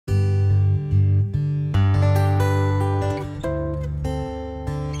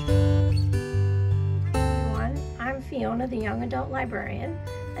Fiona, the Young Adult Librarian,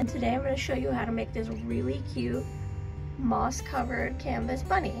 and today I'm going to show you how to make this really cute moss-covered canvas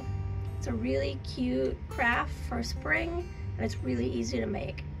bunny. It's a really cute craft for spring, and it's really easy to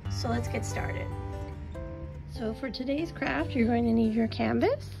make. So let's get started. So for today's craft, you're going to need your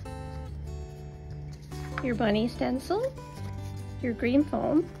canvas, your bunny stencil, your green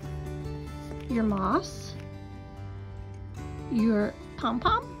foam, your moss, your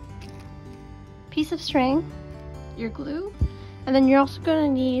pom-pom, piece of string, your glue, and then you're also going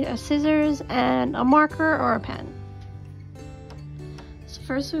to need a scissors and a marker or a pen. So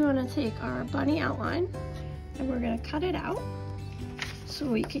first we want to take our bunny outline and we're going to cut it out so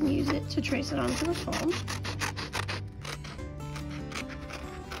we can use it to trace it onto the foam.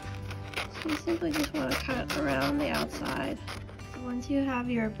 So you simply just want to cut around the outside. Once you have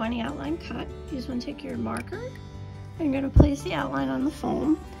your bunny outline cut, you just want to take your marker and you're going to place the outline on the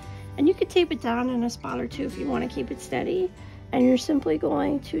foam. And you could tape it down in a spot or two if you want to keep it steady. And you're simply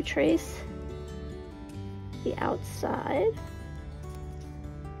going to trace the outside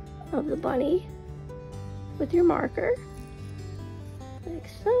of the bunny with your marker, like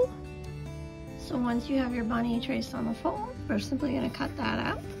so. So once you have your bunny traced on the foam, we're simply going to cut that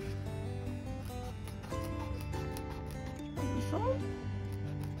out.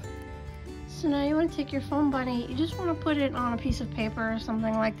 So now you want to take your foam bunny, you just want to put it on a piece of paper or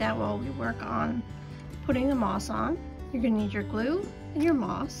something like that while we work on putting the moss on. You're going to need your glue and your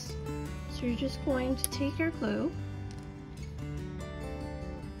moss. So you're just going to take your glue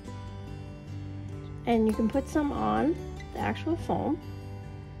and you can put some on the actual foam.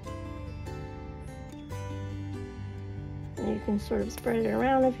 And you can sort of spread it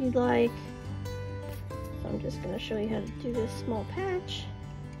around if you'd like. So I'm just going to show you how to do this small patch.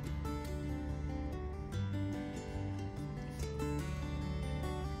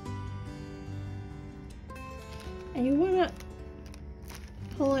 And you want to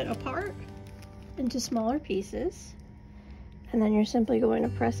pull it apart into smaller pieces, and then you're simply going to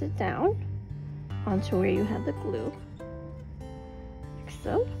press it down onto where you had the glue, like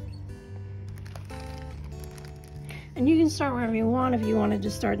so. And you can start wherever you want. If you wanted to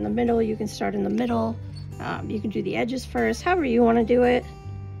start in the middle, you can start in the middle. You can do the edges first, however you want to do it.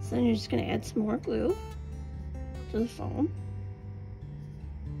 So then you're just going to add some more glue to the foam.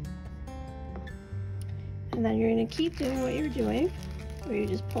 And then you're going to keep doing what you're doing, where you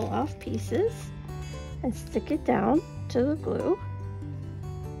just pull off pieces and stick it down to the glue.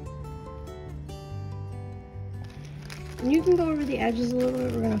 And you can go over the edges a little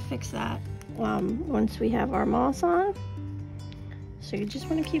bit. We're going to fix that once we have our moss on. So you just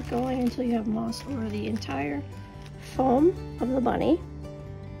want to keep going until you have moss over the entire foam of the bunny.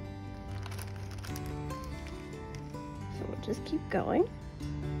 So we'll just keep going.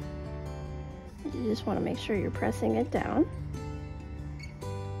 You just want to make sure you're pressing it down.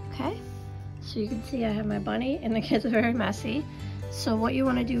 Okay, so you can see I have my bunny and it gets very messy. So what you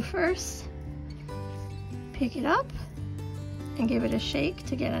want to do first, pick it up and give it a shake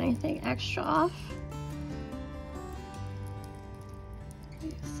to get anything extra off.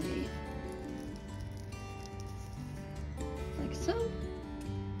 Let's see, like so.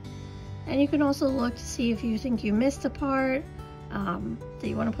 And you can also look to see if you think you missed a part. That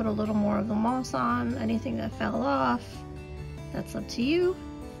you want to put a little more of the moss on, anything that fell off, that's up to you.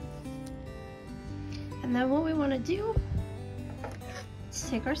 And then what we want to do is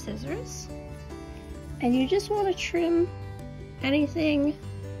take our scissors and you just want to trim anything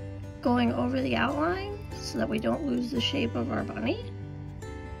going over the outline so that we don't lose the shape of our bunny.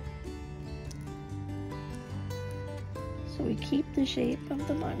 So we keep the shape of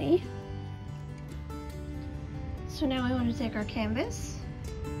the bunny. So now we want to take our canvas,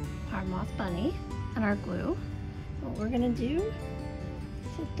 our moss bunny, and our glue. What we're going to do,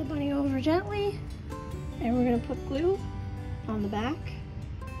 flip the bunny over gently, and we're going to put glue on the back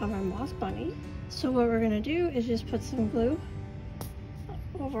of our moss bunny. So what we're going to do is just put some glue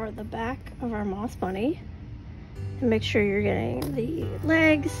over the back of our moss bunny, and make sure you're getting the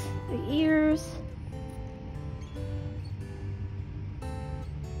legs, the ears,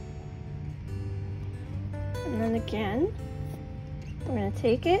 and then again, we're going to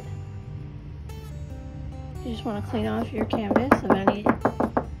take it. You just want to clean off your canvas of any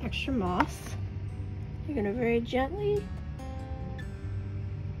extra moss. You're going to very gently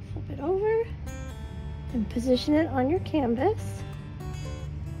flip it over and position it on your canvas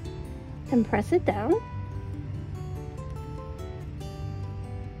and press it down.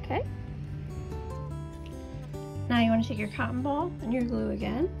 Okay. Now you want to take your cotton ball and your glue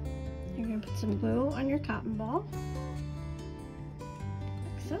again. You're going to put some glue on your cotton ball,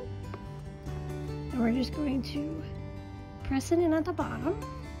 like so. And we're just going to press it in at the bottom.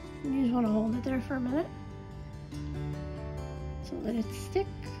 You just want to hold it there for a minute so let it stick.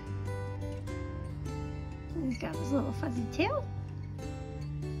 He's got his little fuzzy tail.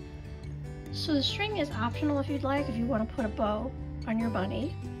 So the string is optional if you'd like. If you want to put a bow on your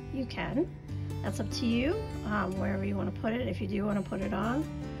bunny, you can. That's up to you, wherever you want to put it. If you do want to put it on,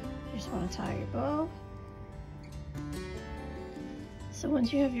 you just want to tie your bow. So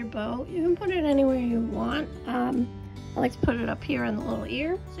once you have your bow, you can put it anywhere you want. I like to put it up here in the little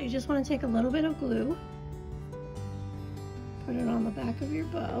ear. So you just want to take a little bit of glue, put it on the back of your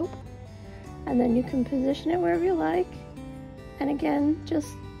bow, and then you can position it wherever you like. And again, just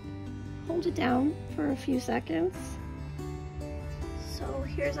hold it down for a few seconds. So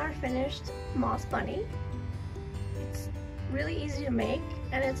here's our finished moss bunny. It's really easy to make,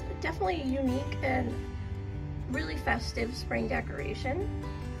 and it's definitely a unique and really festive spring decoration.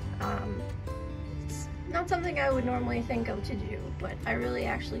 It's not something I would normally think of to do, but I really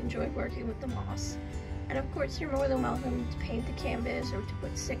actually enjoyed working with the moss. And of course, you're more than welcome to paint the canvas or to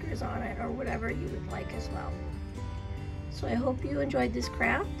put stickers on it or whatever you would like as well. So I hope you enjoyed this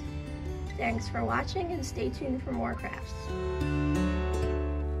craft. Thanks for watching, and stay tuned for more crafts.